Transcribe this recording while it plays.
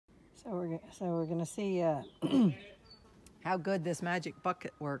So we're gonna see how good this magic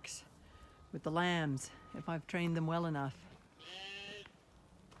bucket works with the lambs, if I've trained them well enough.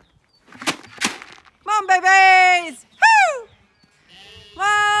 Come on, babies! Woo! Come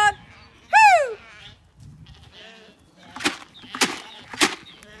on! Woo!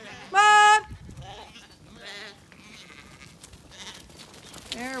 Come on!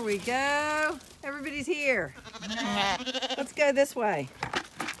 There we go. Everybody's here. Let's go this way.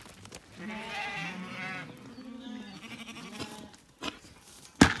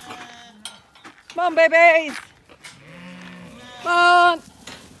 Come on, babies! Come on!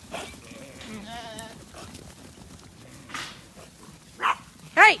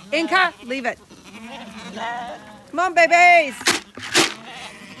 Hey, Inca, leave it. Come on, babies!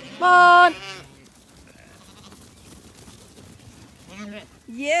 Come on!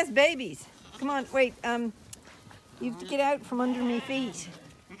 Yes, babies. Come on, wait. You have to get out from under my feet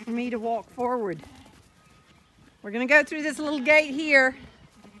for me to walk forward. We're gonna go through this little gate here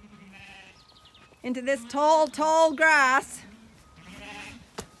into this tall, tall grass.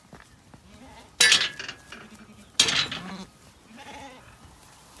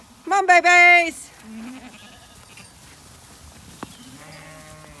 Come on, babies!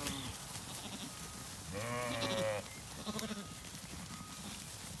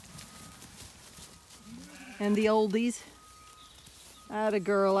 And the oldies. Atta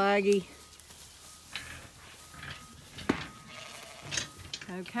girl, Aggie.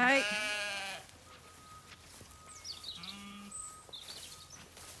 Okay.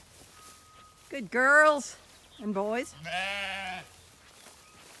 Good girls and boys.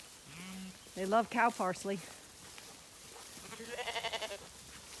 They love cow parsley.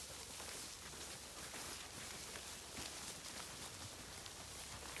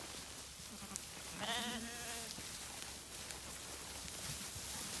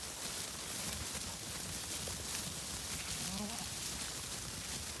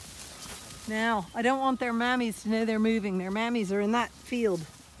 Now, I don't want their mammies to know they're moving. Their mammies are in that field.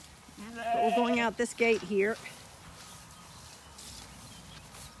 But we're going out this gate here.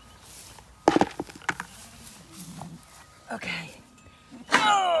 Okay.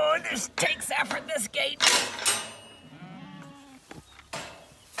 Oh, this takes effort, this gate.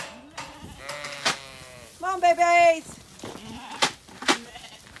 Come on, babies.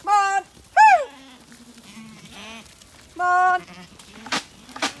 Come on. Woo! Come on.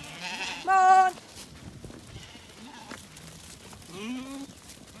 Come on.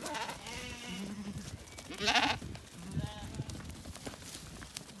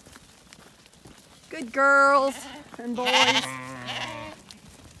 Good girls and boys.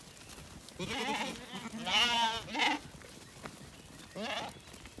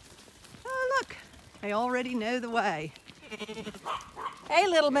 Oh, look, I already know the way. Hey,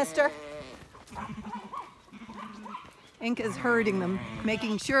 little mister. Inca's herding them,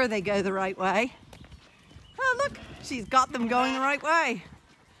 making sure they go the right way. Oh, look, she's got them going the right way.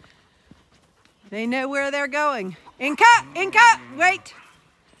 They know where they're going. Inca, Inca, wait.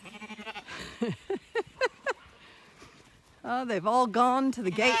 Oh, they've all gone to the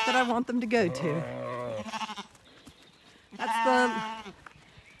gate that I want them to go to. That's the...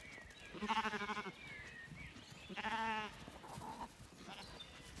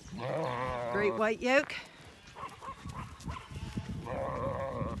 great white yoke.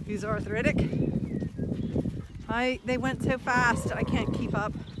 Who's arthritic. They went so fast, I can't keep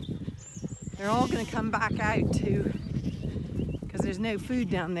up. They're all gonna come back out too, because there's no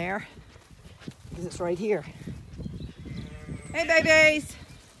food down there, because it's right here. Hey, babies!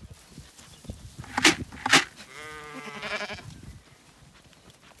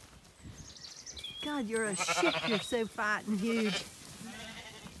 God, you're a ship. You're so fat and huge.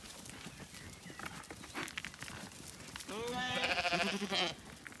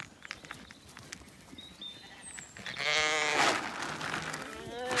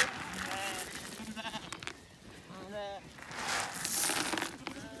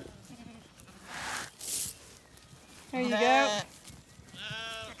 There you go.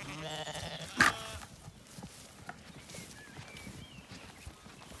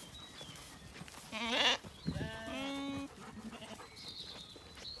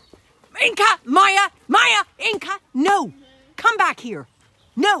 Inca! Maya! Maya! Inca! No! Come back here!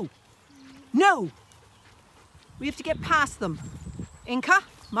 No! No! We have to get past them. Inca!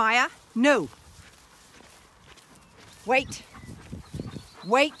 Maya! No! Wait!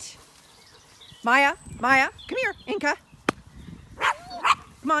 Wait! Maya! Maya! Come here, Inca!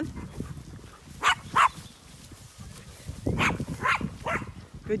 Come on!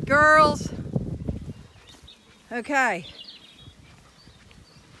 Good girls! Okay.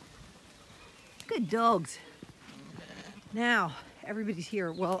 Good dogs. Now, everybody's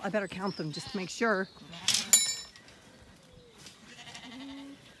here. Well, I better count them just to make sure.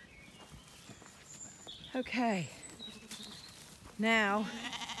 Okay. Now,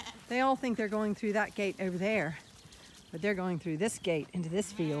 they all think they're going through that gate over there, but they're going through this gate into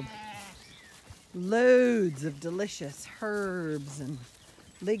this field. Loads of delicious herbs and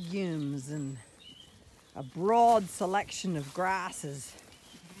legumes and a broad selection of grasses.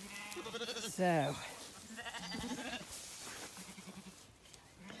 So,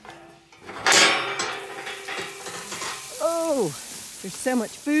 oh, there's so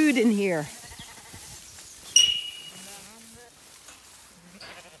much food in here.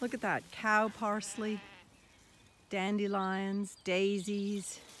 Look at that, cow parsley, dandelions,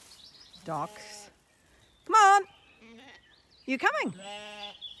 daisies, docks. Come on, you coming?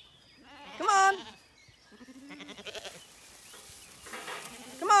 Come on.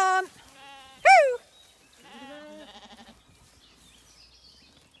 Come on. Woo!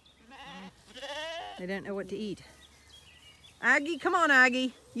 They don't know what to eat. Aggie, come on,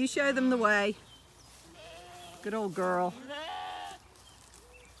 Aggie. You show them the way. Good old girl.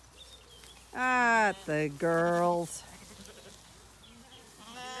 Ah, the girls.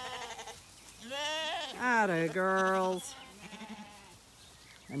 Ah, the girls.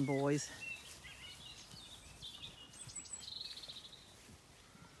 And boys.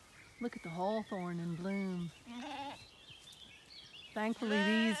 Look at the hawthorn in bloom. Thankfully,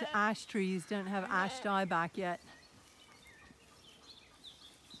 these ash trees don't have ash dieback yet.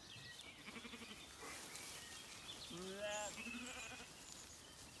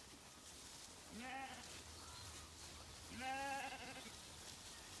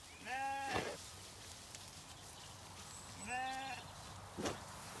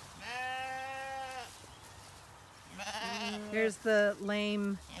 Here's the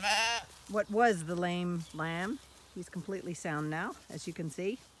lame, what was the lame lamb. He's completely sound now, as you can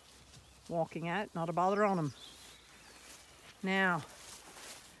see. Walking out, not a bother on him. Now,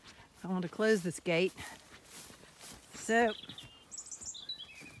 I want to close this gate. So,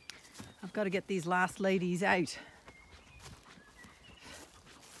 I've got to get these last ladies out.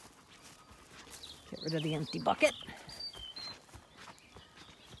 Get rid of the empty bucket.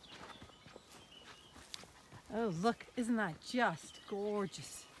 Oh, look, isn't that just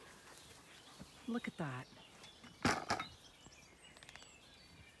gorgeous? Look at that.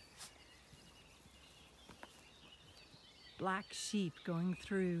 Black sheep going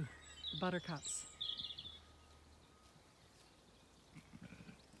through the buttercups.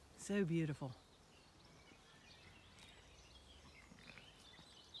 So beautiful.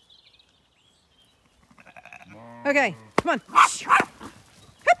 Okay, come on.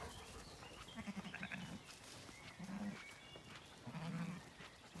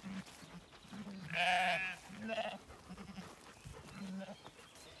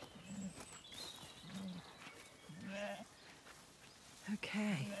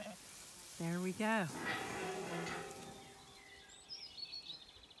 Okay, there we go.